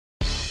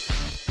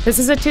This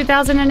is a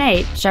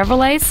 2008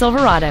 Chevrolet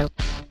Silverado.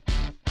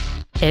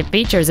 It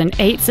features an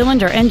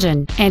 8-cylinder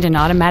engine and an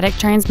automatic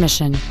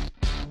transmission.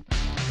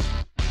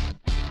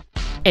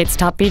 Its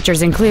top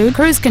features include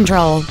cruise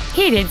control,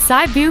 heated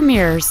side view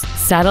mirrors,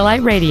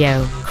 satellite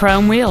radio,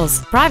 chrome wheels,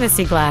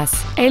 privacy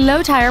glass, a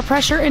low tire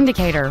pressure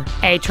indicator,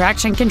 a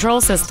traction control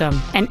system,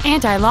 an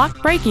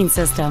anti-lock braking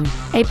system,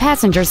 a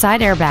passenger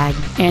side airbag,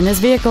 and this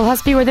vehicle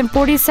has fewer than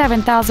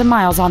 47,000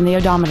 miles on the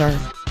odometer.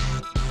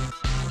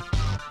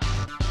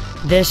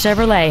 This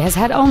Chevrolet has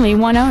had only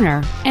one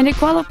owner, and it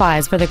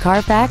qualifies for the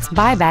Carfax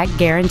buyback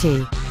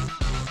guarantee.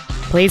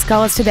 Please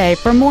call us today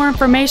for more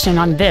information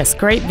on this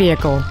great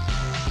vehicle.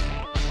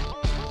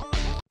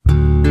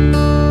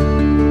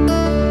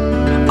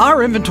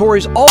 Our inventory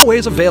is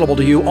always available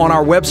to you on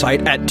our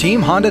website at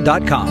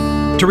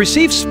teamhonda.com. To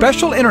receive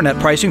special internet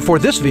pricing for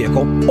this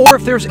vehicle, or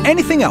if there's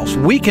anything else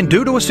we can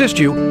do to assist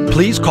you,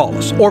 please call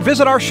us or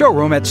visit our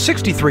showroom at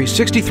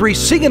 6363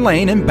 Siegen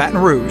Lane in Baton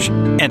Rouge,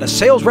 and a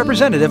sales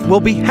representative will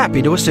be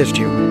happy to assist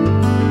you.